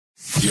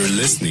You're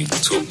listening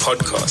to a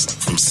podcast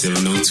from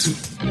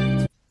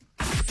 702.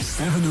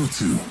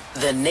 702.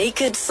 The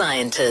Naked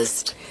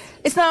Scientist.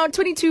 It's now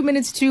 22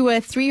 minutes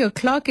to 3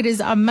 o'clock. It is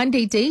our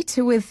Monday date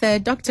with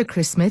Dr.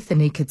 Chris Smith, the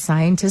Naked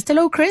Scientist.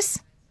 Hello, Chris.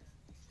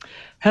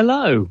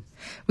 Hello.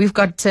 We've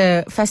got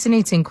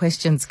fascinating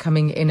questions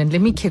coming in, and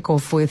let me kick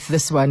off with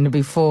this one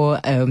before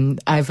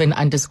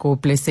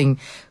Ivan_Blessing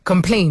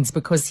complains,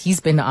 because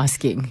he's been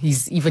asking.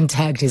 He's even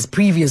tagged his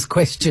previous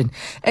question,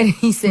 and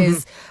he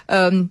says,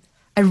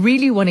 I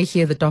really want to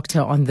hear the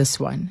doctor on this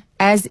one.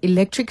 As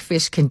electric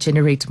fish can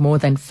generate more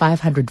than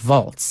 500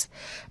 volts,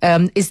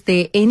 is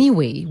there any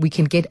way we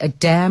can get a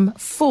dam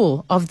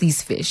full of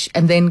these fish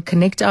and then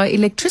connect our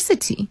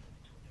electricity?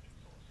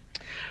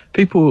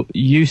 People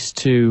used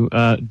to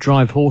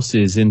drive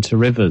horses into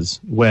rivers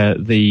where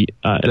the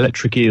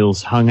electric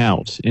eels hung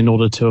out in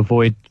order to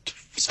avoid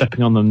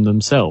stepping on them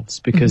themselves,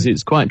 because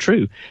it's quite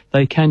true.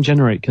 They can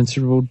generate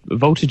considerable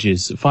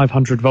voltages.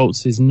 500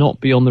 volts is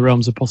not beyond the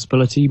realms of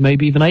possibility,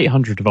 maybe even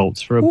 800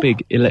 volts for a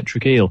big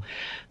electric eel.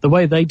 The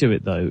way they do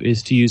it, though,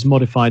 is to use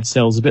modified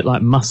cells, a bit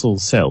like muscle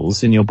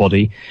cells in your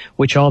body,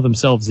 which are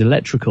themselves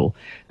electrical,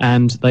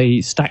 and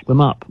they stack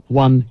them up,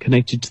 one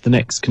connected to the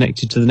next,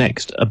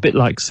 a bit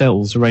like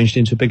cells arranged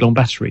into a big long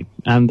battery.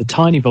 And the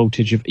tiny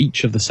voltage of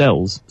each of the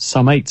cells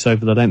summates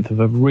over the length of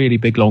a really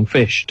big long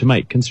fish to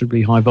make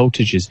considerably high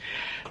voltages.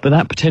 But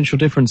that potential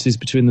difference is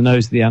between the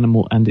nose of the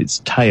animal and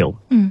its tail.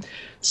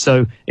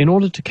 So in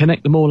order to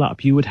connect them all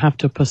up, you would have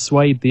to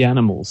persuade the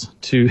animals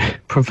to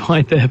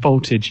provide their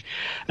voltage.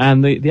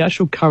 And the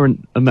actual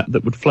current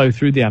that would flow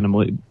through the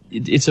animal,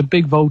 it's a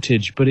big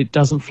voltage, but it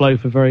doesn't flow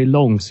for very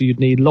long. So you'd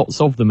need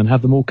lots of them and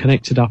have them all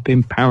connected up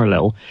in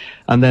parallel.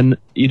 And then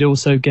you'd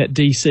also get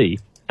DC.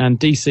 And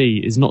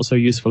DC is not so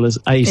useful as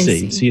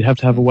AC. So you'd have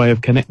to have a way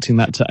of connecting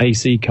that to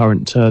AC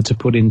current to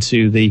put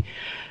into the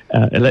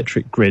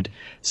electric grid.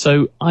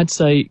 So I'd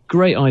say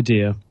great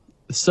idea.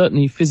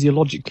 Certainly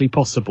physiologically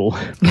possible.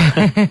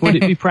 Would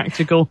it be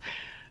practical?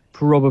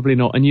 Probably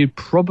not. And you'd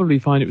probably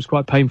find it was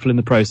quite painful in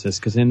the process,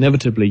 because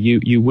inevitably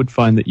you would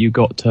find that you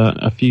got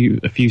a few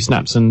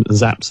snaps and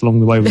zaps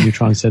along the way when you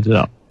try and set it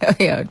up.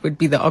 Yeah, it would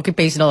be the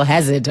occupational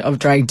hazard of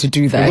trying to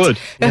do that. It would,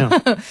 yeah.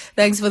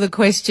 Thanks for the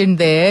question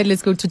there.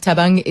 Let's go to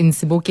Tabang in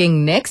Sebokeng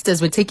next,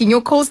 as we're taking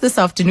your calls this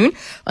afternoon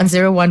on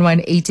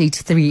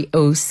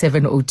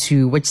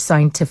 011-883-0702. Which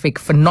scientific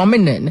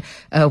phenomenon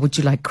would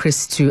you like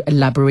Chris to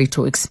elaborate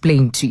or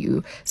explain to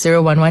you?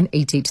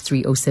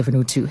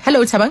 011-883-0702.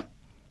 Hello, Tabang.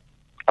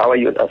 How are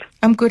you, Dad?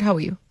 I'm good. How are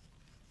you?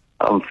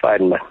 I'm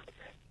fine, man.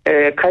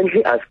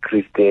 Kindly ask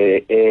Chris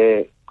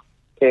the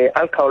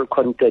alcohol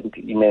content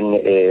in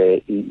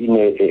a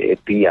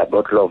beer,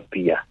 bottle of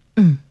beer.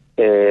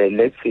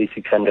 Let's say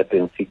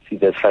 660,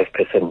 there's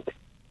 5%.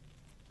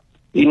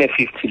 In a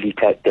 50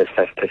 liter, there's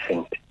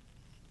 5%.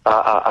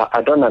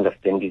 I don't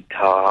understand it.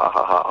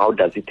 How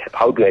does it?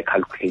 How do I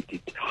calculate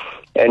it?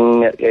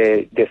 And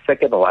the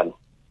second one.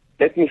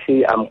 Let me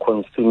say I'm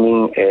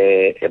consuming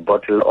a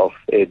bottle of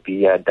a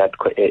beer that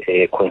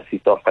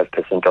consists of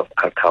 5% of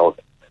alcohol.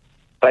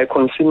 By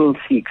consuming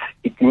 6,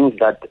 it means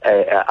that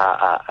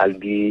I'll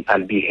be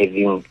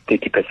having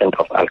 30%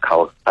 of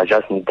alcohol. I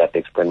just need that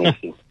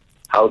explanation.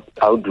 How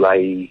do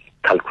I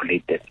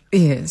calculate that?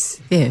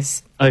 Yes.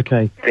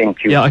 Okay.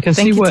 Thank you. Yeah, I can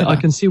see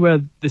where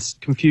this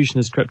confusion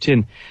has crept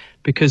in,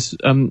 because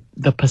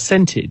the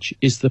percentage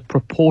is the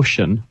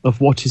proportion of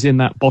what is in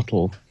that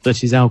bottle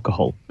that is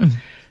alcohol.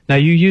 Now,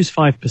 you use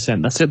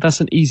 5%. That's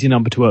an easy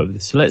number to work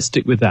with. So let's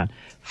stick with that.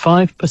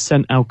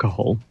 5%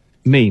 alcohol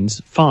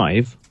means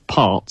 5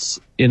 parts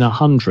in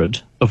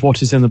 100 of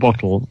what is in the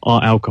bottle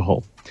are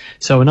alcohol.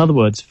 So in other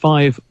words,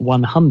 5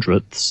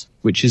 1/100ths,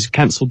 which is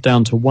cancelled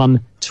down to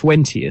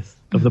 1/20th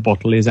of the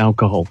bottle, is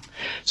alcohol.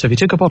 So if you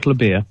took a bottle of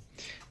beer,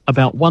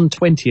 about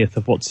 1/20th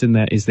of what's in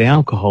there is the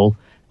alcohol,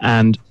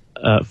 and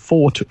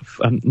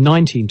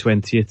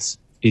 19/20ths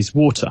is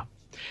water.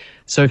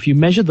 So if you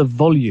measure the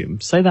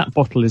volume, say that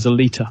bottle is a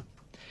litre,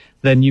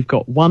 then you've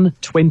got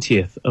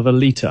 1/20th of a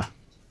litre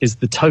is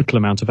the total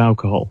amount of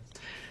alcohol.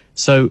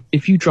 So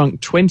if you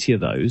drank 20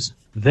 of those,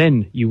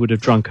 then you would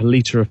have drunk a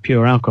litre of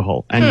pure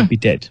alcohol and you'd be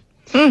dead.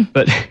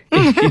 But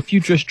if you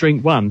just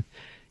drink one,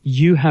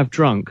 you have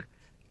drunk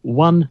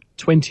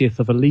 1/20th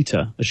of a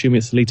litre, assuming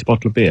it's a litre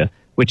bottle of beer,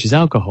 which is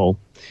alcohol,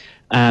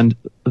 and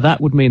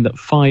that would mean that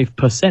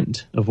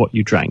 5% of what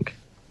you drank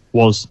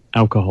was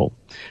alcohol.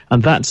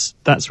 And that's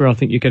where I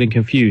think you're getting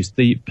confused.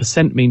 The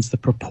percent means the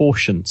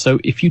proportion. So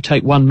if you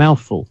take one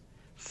mouthful,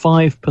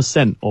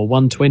 5% or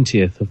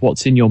 1/20th of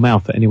what's in your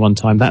mouth at any one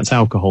time, that's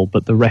alcohol,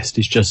 but the rest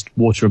is just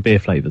water or beer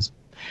flavours.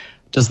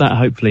 Does that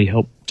hopefully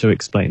help to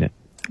explain it?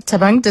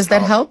 Tabang, does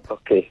that help?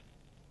 Okay.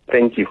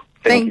 Thank you.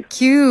 Thank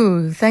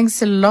you.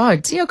 Thanks a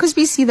lot. Because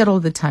we see that all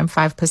the time,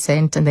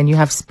 5%, and then you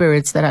have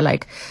spirits that are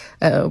like,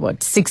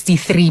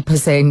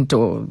 63%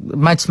 or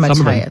much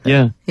higher.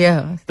 Yeah.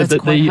 But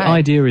the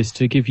idea is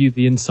to give you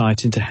the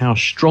insight into how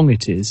strong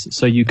it is,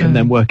 so you can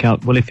then work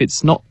out, well, if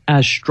it's not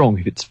as strong,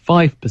 if it's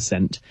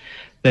 5%,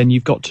 then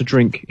you've got to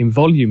drink in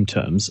volume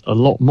terms a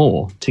lot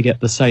more to get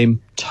the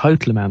same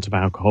total amount of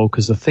alcohol,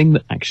 because the thing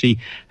that actually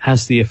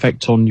has the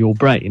effect on your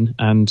brain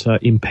and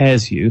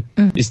impairs you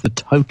is the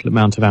total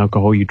amount of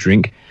alcohol you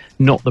drink,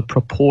 not the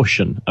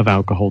proportion of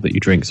alcohol that you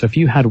drink. So if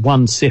you had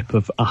one sip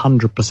of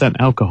 100%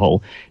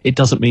 alcohol, it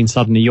doesn't mean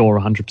suddenly you're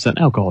 100%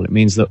 alcohol. It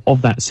means that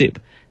of that sip,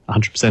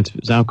 100% of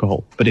it was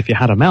alcohol. But if you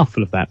had a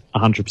mouthful of that,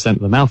 100% of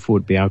the mouthful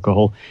would be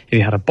alcohol. If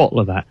you had a bottle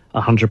of that,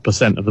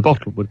 100% of the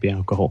bottle would be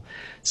alcohol.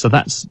 So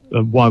that's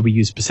why we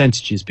use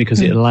percentages, because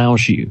it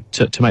allows you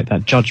to make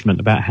that judgment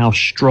about how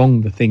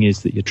strong the thing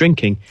is that you're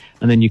drinking,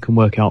 and then you can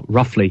work out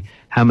roughly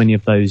how many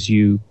of those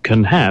you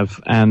can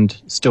have and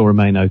still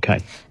remain okay.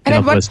 And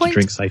in other words, to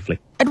drink safely.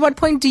 At what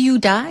point do you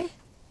die?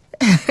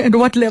 At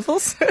what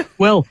levels?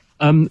 Well,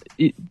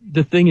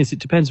 the thing is, it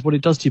depends what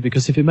it does to you,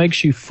 because if it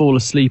makes you fall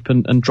asleep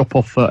and drop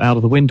off out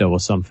of the window or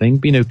something,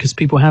 because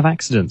people have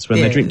accidents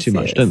when they drink too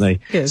much, don't they?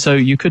 Yes. So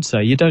you could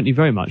say you don't need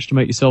very much to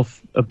make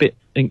yourself a bit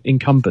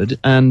encumbered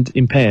and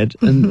impaired,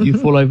 and you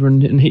fall over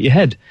and hit your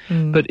head.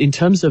 But in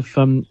terms of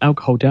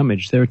alcohol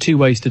damage, there are two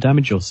ways to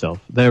damage yourself.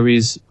 There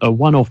is a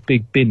one-off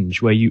big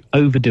binge where you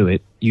overdo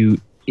it, you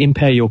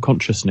impair your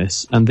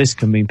consciousness, and this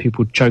can mean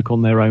people choke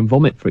on their own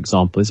vomit, for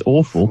example. It's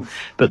awful,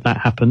 but that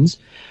happens.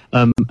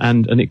 And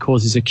it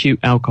causes acute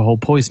alcohol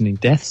poisoning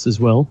deaths as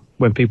well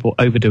when people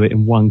overdo it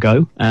in one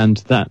go, and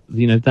that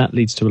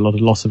leads to a lot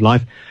of loss of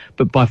life.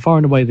 But by far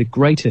and away the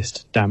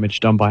greatest damage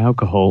done by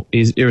alcohol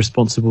is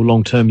irresponsible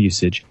long-term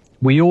usage.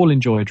 We all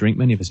enjoy a drink,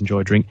 many of us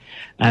enjoy a drink,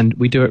 and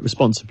we do it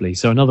responsibly.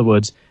 So in other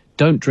words,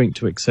 don't drink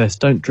to excess,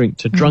 don't drink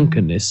to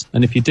drunkenness,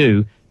 and if you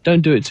do,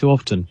 don't do it too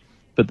often.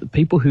 But the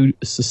people who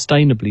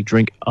sustainably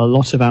drink a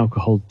lot of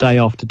alcohol day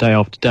after day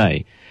after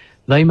day,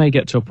 they may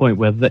get to a point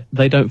where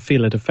they don't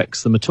feel it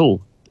affects them at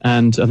all.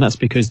 And that's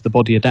because the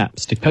body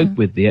adapts to cope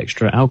with the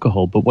extra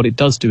alcohol. But what it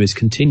does do is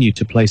continue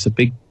to place a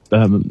big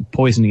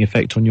poisoning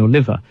effect on your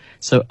liver.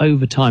 So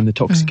over time, the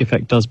toxic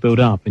effect does build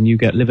up, and you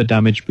get liver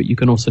damage, but you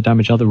can also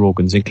damage other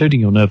organs, including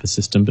your nervous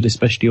system, but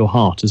especially your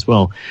heart as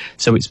well.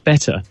 So it's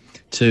better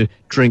to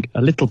drink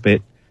a little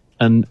bit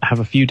and have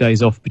a few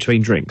days off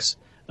between drinks.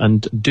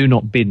 And do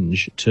not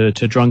binge to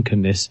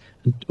drunkenness,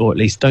 or at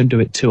least don't do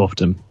it too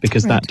often,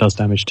 because that does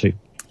damage too.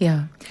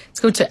 Yeah.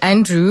 Let's go to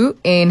Andrew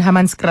in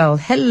Hammanskraal.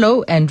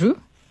 Hello, Andrew.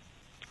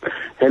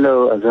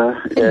 Hello,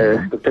 Azar.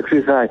 Dr.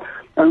 Chris, hi.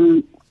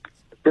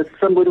 There's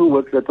somebody who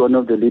works at one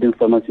of the leading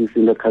pharmacies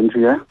in the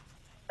country,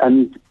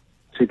 and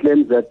she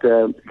claims that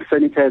the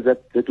sanitizer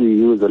that we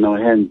use on our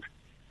hands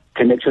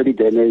can actually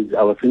damage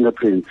our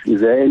fingerprints.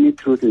 Is there any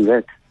truth in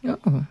that?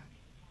 Oh.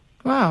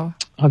 Wow.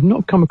 I've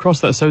not come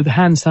across that. So the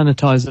hand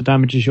sanitizer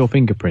damages your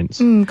fingerprints?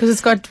 Because it's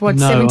got,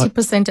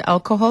 70%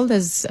 alcohol?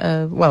 There's,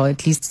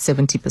 at least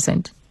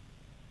 70%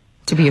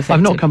 to be effective.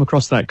 I've not come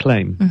across that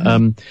claim.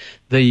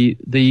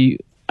 The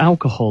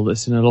alcohol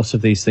that's in a lot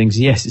of these things,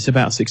 yes, it's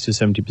about 60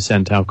 to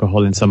 70%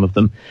 alcohol in some of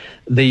them.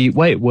 The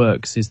way it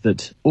works is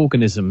that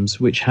organisms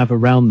which have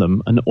around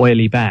them an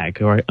oily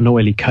bag or an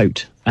oily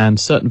coat, and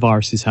certain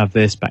viruses have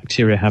this,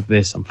 bacteria have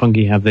this, some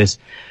fungi have this,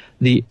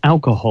 the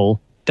alcohol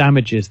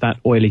damages that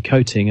oily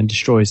coating and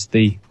destroys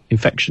the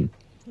infection.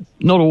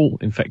 Not all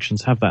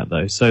infections have that,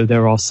 though. So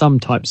there are some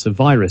types of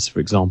virus, for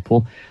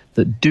example,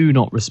 that do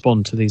not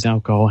respond to these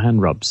alcohol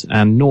hand rubs,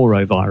 and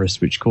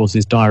norovirus, which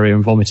causes diarrhea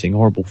and vomiting,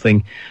 horrible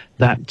thing,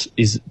 that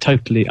is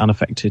totally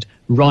unaffected.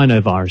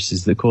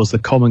 Rhinoviruses that cause the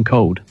common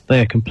cold, they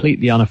are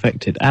completely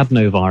unaffected.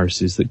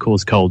 Adenoviruses that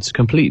cause colds,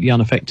 completely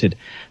unaffected.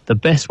 The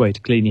best way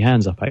to clean your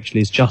hands up,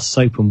 actually, is just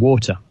soap and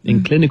water.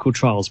 In clinical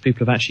trials,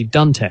 people have actually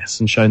done tests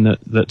and shown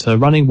that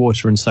running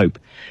water and soap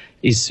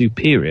is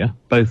superior,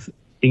 both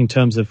in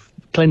terms of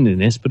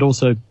cleanliness, but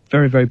also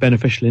very, very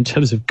beneficial in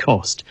terms of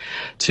cost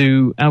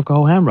to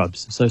alcohol hand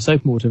rubs. So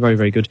soap and water, very,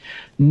 very good.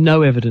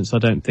 No evidence, I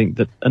don't think,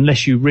 that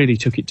unless you really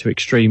took it to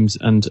extremes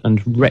and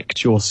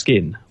wrecked your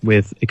skin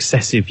with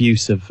excessive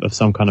use of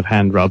some kind of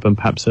hand rub and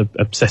perhaps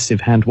obsessive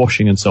hand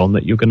washing and so on,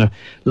 that you're going to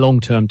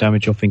long-term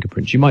damage your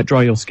fingerprints. You might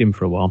dry your skin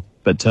for a while,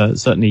 but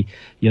certainly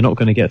you're not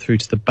going to get through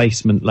to the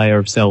basement layer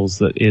of cells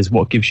that is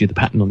what gives you the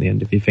pattern on the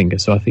end of your finger.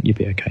 So I think you'd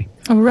be okay.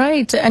 All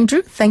right.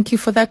 Andrew, thank you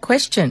for that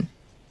question.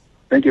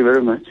 Thank you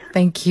very much.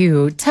 Thank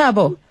you.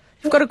 Thabo,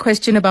 you've got a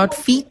question about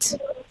feet?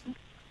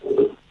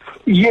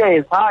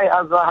 Yes. Hi,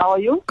 Azza. How are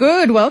you?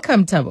 Good.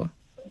 Welcome, Thabo.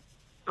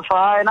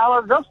 Fine. I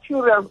was just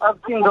curious,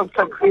 asking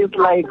Dr. Chris,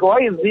 why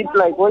is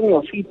it when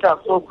your feet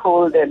are so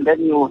cold and then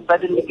you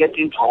suddenly get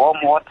into warm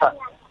water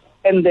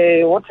and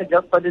the water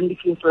just suddenly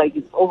feels like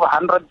it's over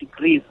 100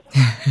 degrees?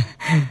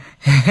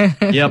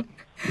 Yep.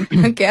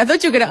 Okay, I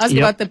thought you were going to ask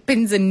about the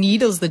pins and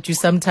needles that you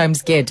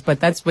sometimes get, but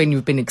that's when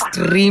you've been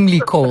extremely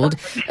cold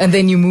and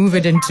then you move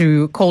it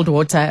into cold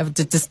water. I have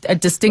a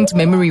distinct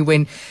memory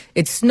when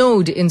it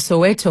snowed in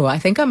Soweto. I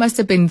think I must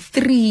have been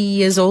 3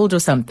 years old or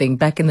something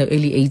back in the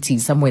early 80s,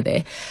 somewhere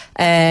there.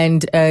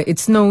 And it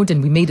snowed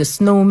and we made a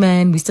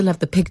snowman. We still have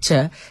the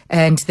picture.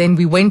 And then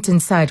we went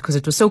inside because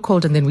it was so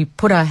cold, and then we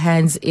put our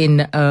hands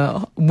in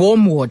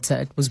warm water.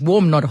 It was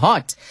warm, not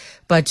hot.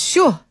 But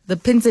sure, the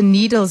pins and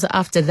needles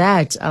after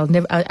that,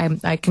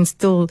 I can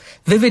still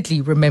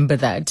vividly remember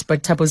that.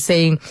 But Thabo's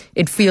saying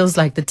it feels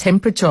like the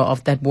temperature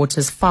of that water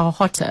is far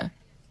hotter.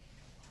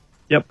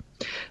 Yep.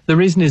 The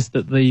reason is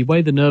that the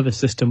way the nervous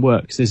system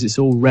works is it's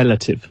all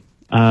relative.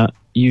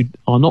 You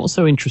are not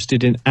so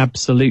interested in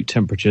absolute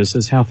temperatures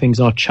as how things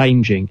are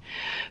changing,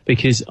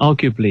 because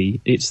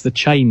arguably it's the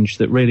change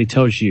that really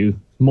tells you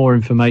more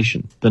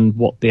information than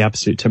what the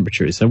absolute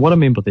temperature is. So what I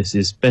mean by this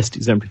is best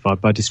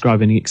exemplified by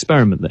describing an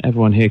experiment that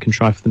everyone here can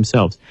try for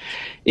themselves.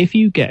 If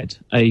you get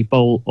a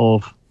bowl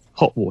of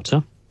hot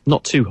water,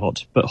 not too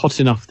hot, but hot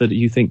enough that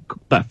you think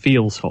that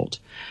feels hot,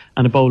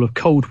 and a bowl of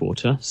cold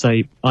water,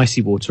 say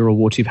icy water or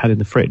water you've had in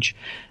the fridge,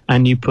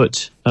 and you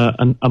put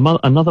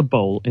another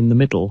bowl in the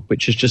middle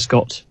which has just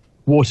got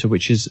water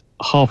which is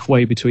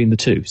halfway between the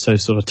two, so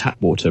sort of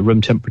tap water,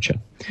 room temperature,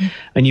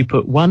 and you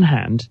put one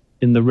hand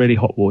in the really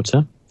hot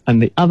water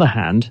and the other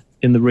hand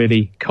in the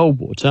really cold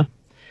water,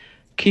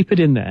 keep it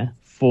in there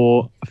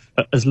for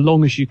as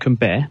long as you can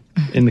bear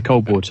in the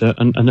cold water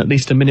and at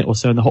least a minute or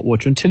so in the hot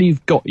water until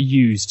you've got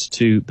used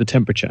to the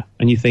temperature.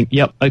 And you think,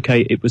 yep,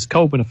 okay, it was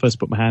cold when I first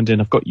put my hand in,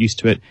 I've got used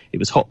to it. It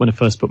was hot when I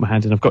first put my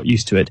hand in, I've got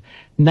used to it.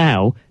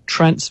 Now,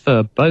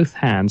 transfer both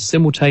hands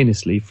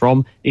simultaneously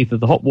from either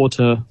the hot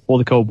water or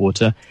the cold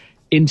water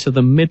into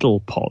the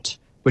middle pot,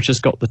 which has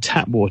got the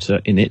tap water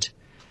in it.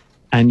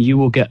 And you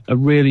will get a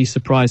really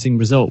surprising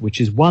result,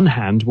 which is one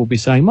hand will be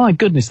saying, my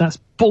goodness, that's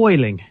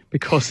boiling,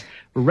 because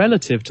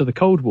relative to the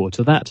cold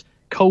water,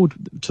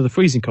 to the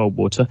freezing cold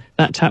water,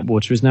 that tap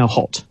water is now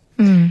hot.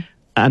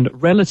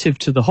 And relative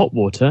to the hot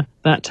water,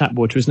 that tap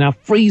water is now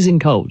freezing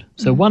cold.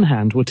 So one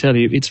hand will tell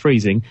you it's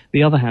freezing,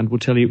 the other hand will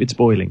tell you it's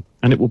boiling.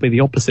 And it will be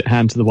the opposite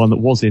hand to the one that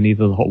was in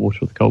either the hot water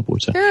or the cold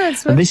water.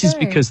 And this is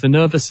because the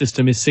nervous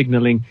system is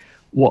signaling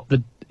what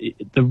the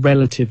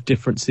relative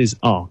differences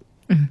are.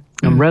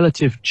 And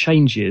relative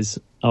changes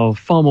are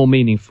far more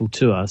meaningful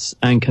to us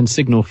and can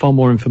signal far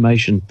more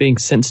information. Being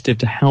sensitive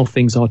to how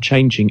things are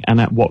changing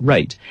and at what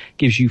rate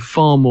gives you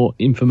far more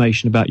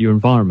information about your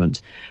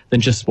environment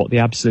than just what the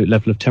absolute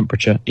level of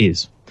temperature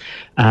is.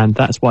 And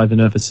that's why the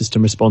nervous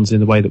system responds in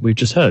the way that we've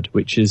just heard,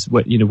 which is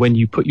when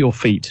you put your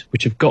feet,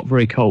 which have got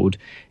very cold,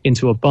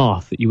 into a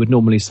bath that you would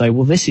normally say,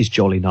 well, this is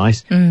jolly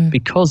nice,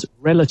 because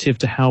relative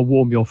to how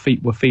warm your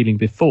feet were feeling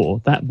before,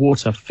 that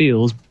water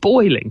feels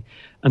boiling.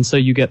 And so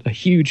you get a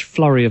huge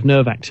flurry of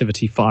nerve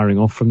activity firing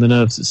off from the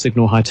nerves that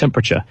signal high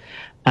temperature.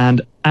 And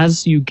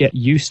as you get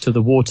used to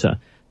the water,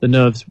 the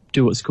nerves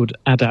do what's called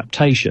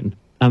adaptation,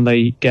 and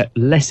they get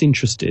less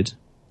interested.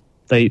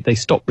 They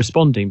stop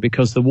responding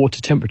because the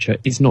water temperature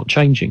is not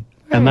changing.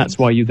 Right. And that's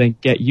why you then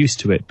get used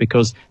to it,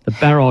 because the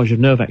barrage of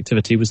nerve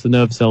activity was the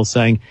nerve cells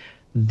saying,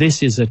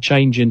 this is a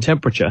change in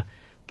temperature.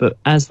 But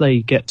as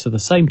they get to the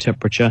same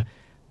temperature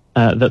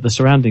that the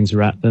surroundings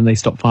are at, then they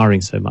stop firing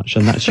so much,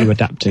 and that's you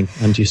adapting,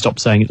 and you stop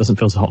saying it doesn't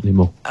feel so hot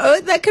anymore.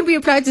 Oh, that can be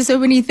applied to so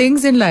many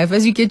things in life.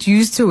 As you get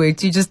used to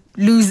it, you just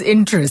lose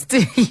interest. No,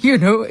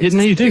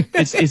 you do.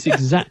 It's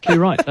exactly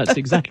right. That's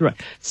exactly right.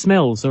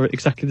 Smells are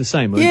exactly the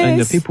same. Yes.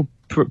 And people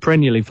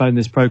perennially phone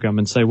this program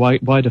and say, why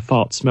do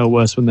farts smell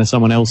worse when they're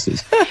someone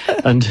else's?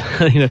 And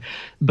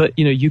but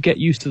you get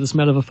used to the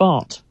smell of a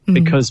fart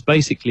because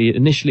basically it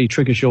initially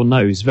triggers your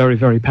nose very,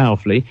 very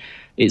powerfully.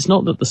 It's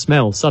not that the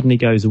smell suddenly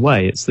goes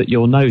away, it's that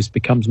your nose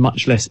becomes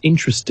much less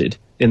interested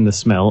in the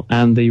smell,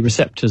 and the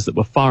receptors that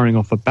were firing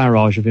off a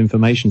barrage of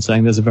information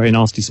saying there's a very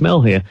nasty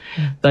smell here,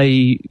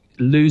 they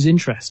lose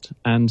interest.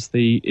 And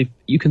if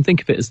you can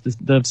think of it as the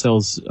nerve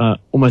cells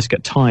almost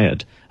get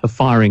tired of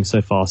firing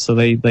so fast, so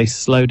they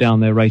slow down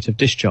their rate of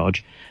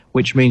discharge,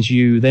 which means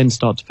you then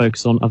start to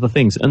focus on other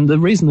things. And the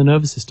reason the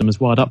nervous system is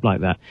wired up like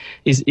that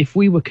is if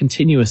we were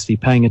continuously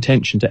paying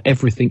attention to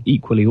everything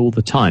equally all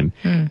the time,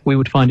 we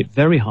would find it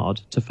very hard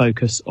to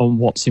focus on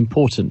what's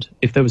important.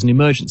 If there was an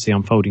emergency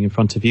unfolding in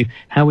front of you,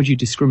 how would you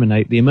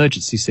discriminate the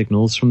emergency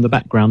signals from the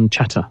background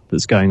chatter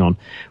that's going on?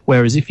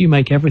 Whereas if you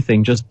make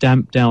everything just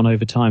damp down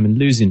over time and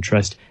lose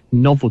interest,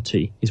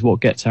 novelty is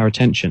what gets our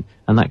attention,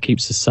 and that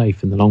keeps us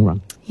safe in the long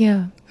run.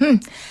 Yeah.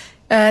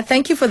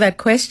 Thank you for that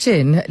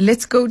question.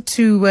 Let's go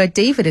to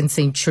David in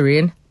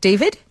Centurion.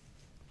 David?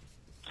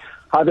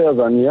 Hi there,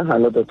 Zania.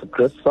 Hello, Dr.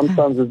 Chris.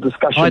 Sometimes it's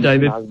discussion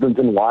between husbands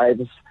and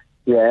wives.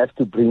 You have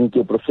to bring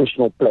to a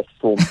professional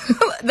platform.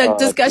 The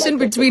discussion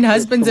between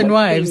husbands and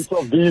wives.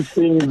 Of these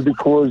things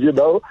because,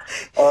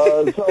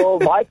 so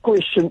my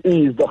question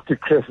is, Dr.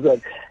 Chris,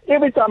 that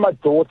every time my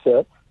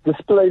daughter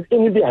displays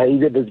any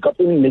behavior that's got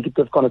any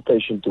negative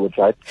connotation to it,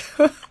 right?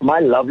 My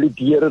lovely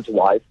dearest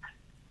wife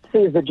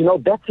says that,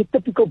 that's a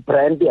typical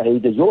brand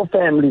behavior. Your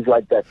family's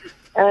like that.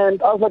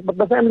 And I was like, but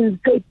my family is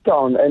Cape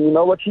Town. And you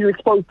know what? You're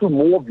exposed to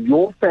more of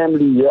your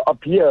family here,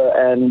 up here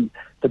and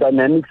the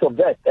dynamics of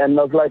that. And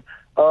I was like,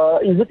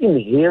 is it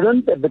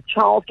inherent that the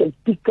child can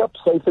pick up,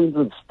 say, for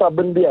instance,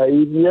 stubborn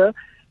behavior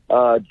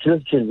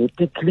just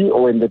genetically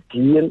or in the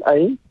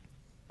DNA?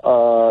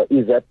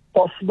 Is that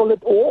possible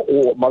at all,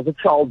 or must a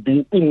child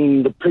be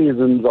in the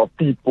presence of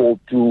people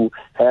to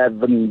have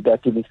that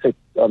effect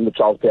on the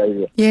child's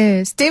behavior?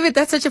 Yes. David,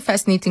 that's such a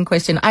fascinating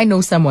question. I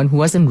know someone who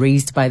wasn't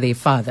raised by their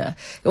father,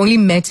 only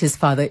met his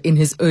father in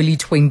his early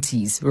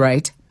 20s,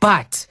 right?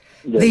 But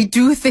they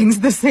do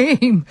things the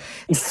same.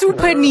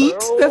 Super neat.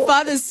 The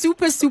father's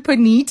super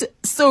neat.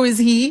 So is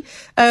he.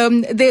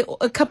 There are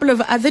a couple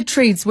of other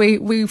traits where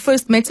we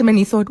first met him and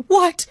he thought,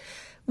 what?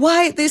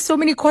 Why? There's so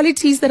many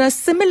qualities that are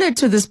similar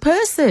to this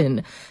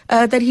person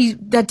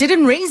that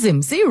didn't raise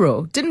him.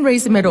 Zero. Didn't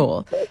raise him at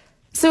all.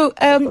 So,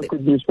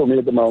 good news for me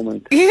at the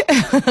moment.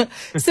 Yeah.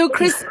 So,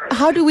 Chris,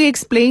 how do we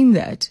explain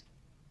that?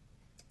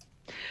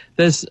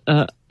 There's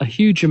a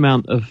huge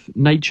amount of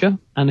nature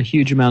and a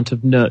huge amount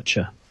of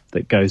nurture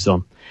that goes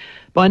on.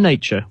 By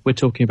nature, we're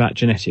talking about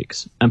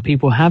genetics, and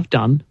people have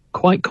done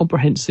quite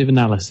comprehensive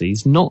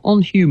analyses, not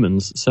on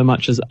humans so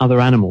much as other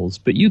animals,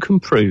 but you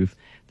can prove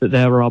that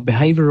there are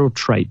behavioral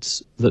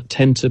traits that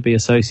tend to be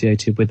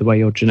associated with the way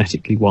you're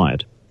genetically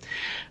wired.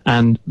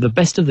 And the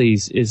best of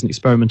these is an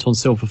experiment on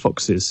silver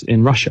foxes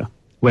in Russia,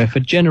 where for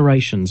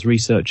generations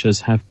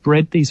researchers have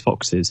bred these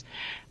foxes,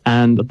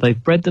 and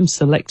they've bred them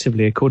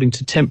selectively according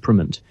to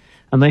temperament.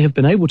 And they have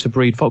been able to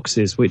breed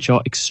foxes which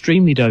are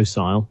extremely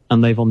docile,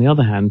 and they've, on the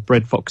other hand,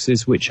 bred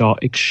foxes which are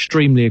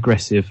extremely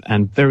aggressive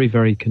and very,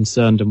 very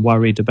concerned and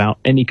worried about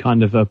any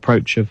kind of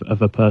approach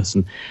of a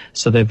person.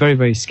 So they're very,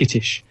 very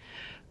skittish.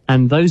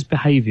 And those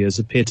behaviours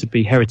appear to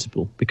be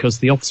heritable because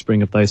the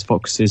offspring of those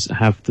foxes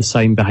have the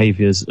same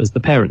behaviours as the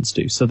parents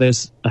do. So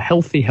there's a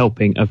healthy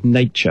helping of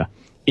nature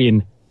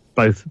in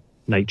both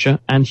nature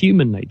and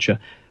human nature,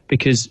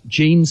 because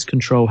genes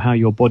control how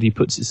your body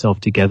puts itself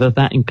together.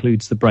 That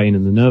includes the brain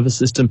and the nervous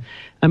system,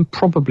 and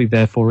probably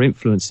therefore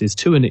influences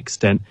to an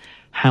extent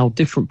how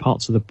different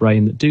parts of the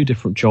brain that do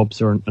different jobs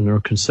and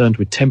are concerned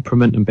with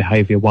temperament and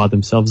behaviour wire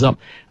themselves up,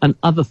 and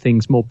other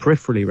things more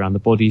peripherally around the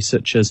body,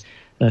 such as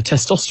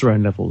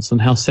testosterone levels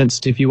and how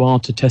sensitive you are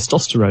to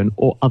testosterone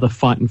or other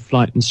fight and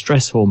flight and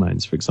stress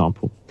hormones, for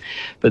example.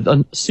 But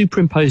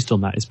superimposed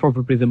on that is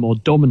probably the more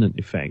dominant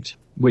effect,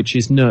 which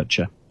is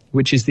nurture,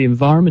 which is the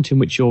environment in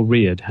which you're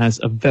reared has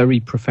a very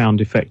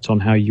profound effect on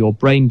how your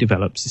brain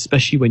develops,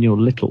 especially when you're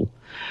little,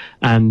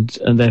 and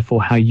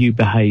therefore how you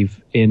behave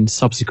in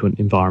subsequent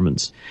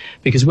environments.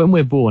 Because when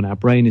we're born, our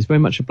brain is very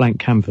much a blank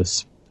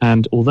canvas.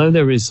 And although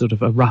there is sort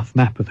of a rough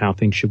map of how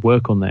things should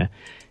work on there,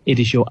 it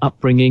is your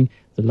upbringing,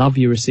 the love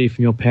you receive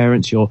from your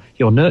parents, your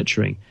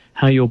nurturing,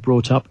 how you're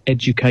brought up,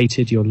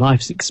 educated, your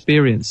life's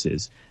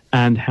experiences,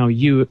 and how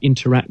you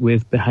interact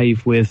with,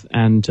 behave with,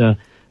 and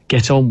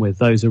get on with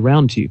those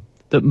around you,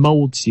 that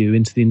molds you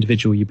into the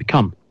individual you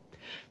become.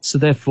 So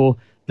therefore,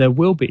 there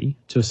will be,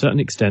 to a certain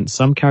extent,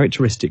 some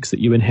characteristics that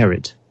you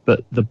inherit,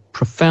 but the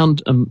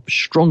profound and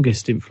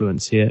strongest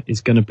influence here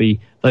is going to be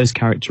those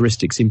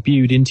characteristics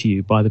imbued into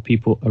you by the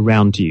people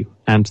around you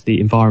and the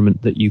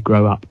environment that you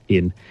grow up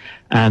in.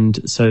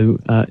 And so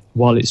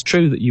while it's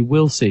true that you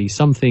will see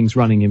some things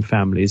running in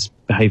families,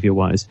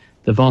 behaviour-wise,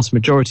 the vast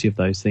majority of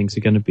those things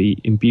are going to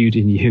be imbued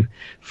in you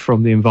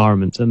from the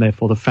environment and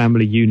therefore the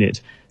family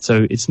unit.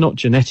 So it's not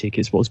genetic,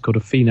 it's what's called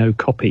a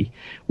phenocopy,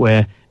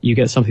 where you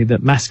get something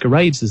that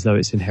masquerades as though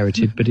it's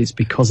inherited, but it's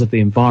because of the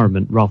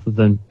environment rather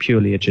than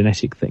purely a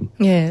genetic thing.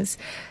 Yes.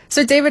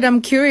 So, David,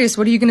 I'm curious,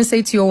 what are you going to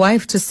say to your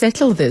wife to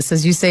settle this?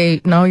 As you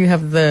say, now you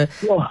have the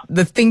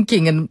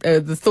thinking and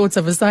the thoughts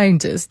of a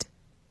scientist.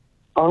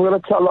 I'm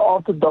going to tell her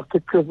after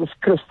Dr. Chris's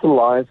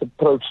crystallized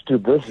approach to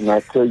this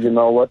matter, you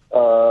know what,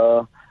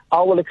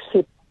 I will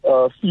accept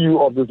a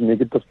few of these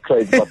negative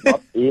traits, but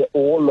not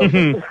all of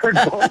it.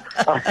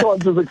 I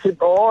can't just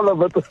accept all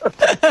of it.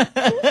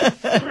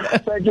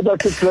 Thank you,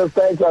 Dr. Chris.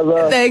 Thanks,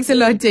 Azar. Thanks a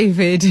lot,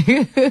 David.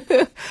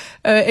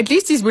 At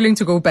least he's willing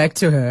to go back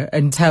to her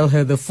and tell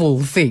her the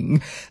full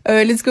thing.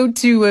 Let's go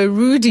to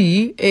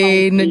Rudy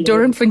in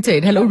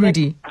Doornfontein. Hello,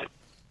 Rudy.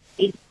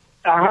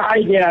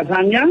 Hi there,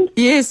 Tanya.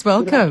 Yes,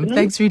 welcome.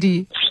 Thanks,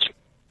 Rudy.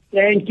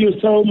 Thank you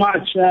so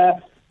much.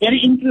 Very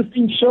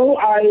interesting show.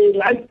 I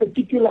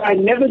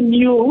never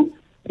knew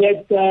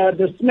that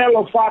the smell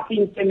of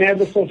farting can have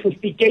a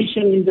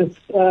sophistication in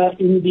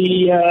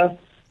the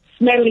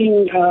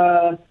smelling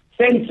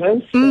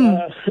sensors.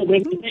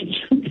 When you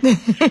mentioned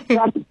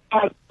some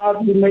parts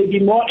may be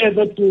more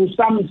ever to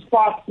some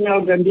spark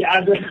smell than the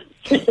other.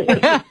 So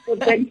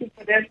thank you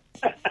for that.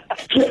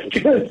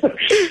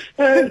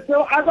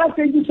 So Azar,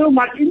 thank you so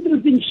much.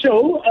 Interesting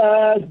show.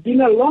 It's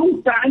been a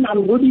long time.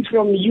 I'm Rudy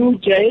from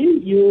UK.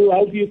 I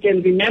hope you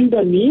can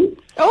remember me.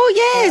 Oh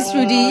yes,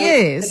 Rudy,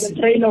 yes. The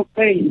Train of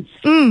Pains.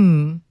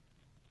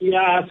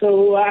 Yeah,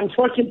 so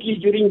unfortunately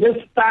during this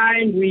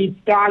time we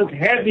can't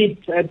have it.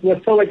 It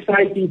was so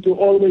exciting to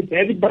always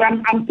have it. But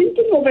I'm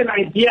thinking of an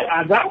idea,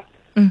 Azar.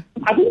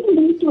 I think we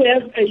need to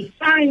have a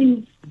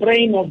science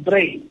brain of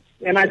brains.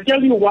 And I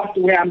tell you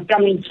where I'm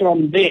coming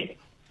from there.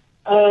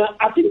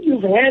 I think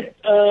you've had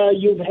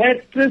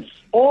Chris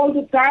all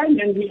the time,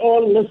 and we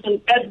all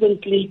listen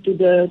ardently to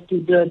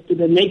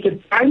the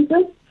Naked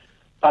Scientist.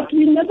 But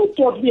we never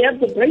thought we have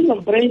the brain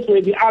of brains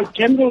where we ask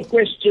general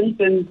questions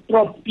and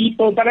prod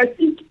people. But I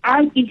think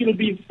it'll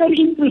be very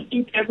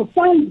interesting to have a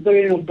science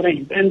brain of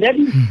brains. And that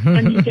is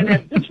when you can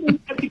have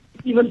different topics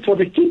even for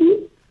the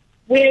kiddies,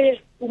 where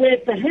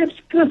perhaps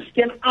Chris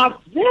can ask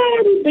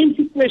very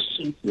basic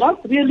questions,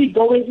 not really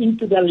going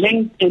into the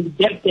length and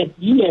depth that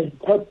he has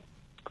got,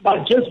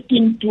 but just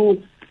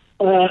into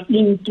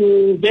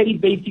very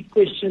basic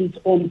questions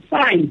on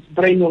science,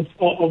 brain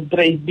of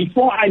brains.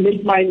 Before I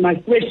make my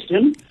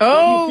question.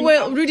 Oh,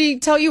 well, Rudy,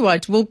 tell you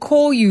what, we'll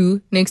call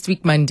you next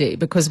week Monday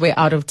because we're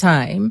out of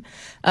time.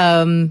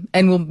 And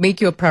we'll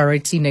make you a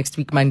priority next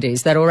week Monday.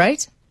 Is that all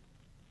right?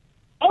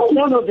 Oh,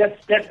 no,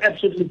 that's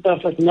absolutely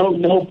perfect.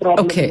 No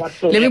problem. Okay,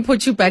 whatsoever. let me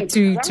put you back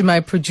to my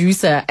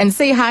producer and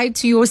say hi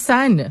to your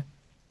son.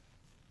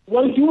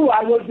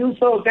 I will do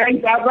so.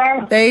 Thanks,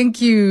 Abba. Thank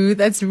you.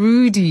 That's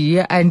Rudy.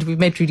 And we've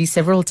met Rudy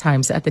several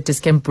times at the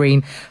Discount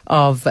Brain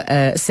of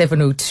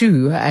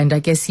 702. And I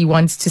guess he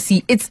wants to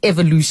see its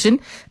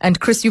evolution. And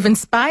Chris, you've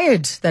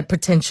inspired that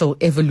potential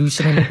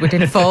evolution, and it would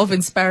involve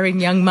inspiring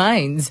young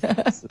minds.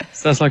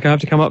 Sounds like I have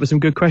to come up with some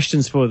good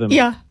questions for them.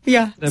 Yeah.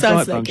 They're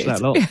Sounds bright like bunch,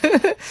 that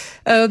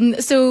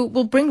lot. So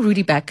we'll bring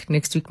Rudy back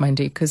next week,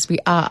 Monday, because we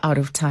are out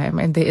of time.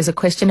 And there is a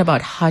question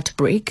about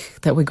heartbreak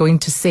that we're going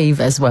to save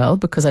as well,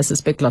 because I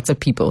suspect lots of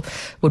people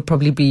would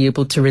probably be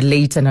able to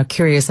relate and are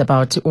curious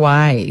about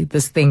why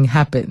this thing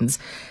happens.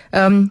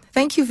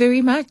 Thank you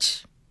very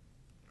much.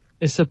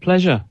 It's a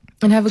pleasure.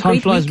 And have a Time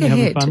great flies week when you're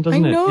ahead. having fun,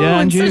 doesn't I know, it? Yeah,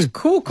 and you. such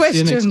cool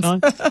questions. See you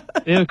next time.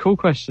 Yeah, cool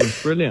questions.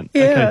 Brilliant.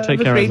 Yeah, Okay, take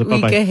have care, a great Azza.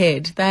 week Bye-bye.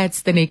 ahead.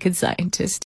 That's The Naked Scientist.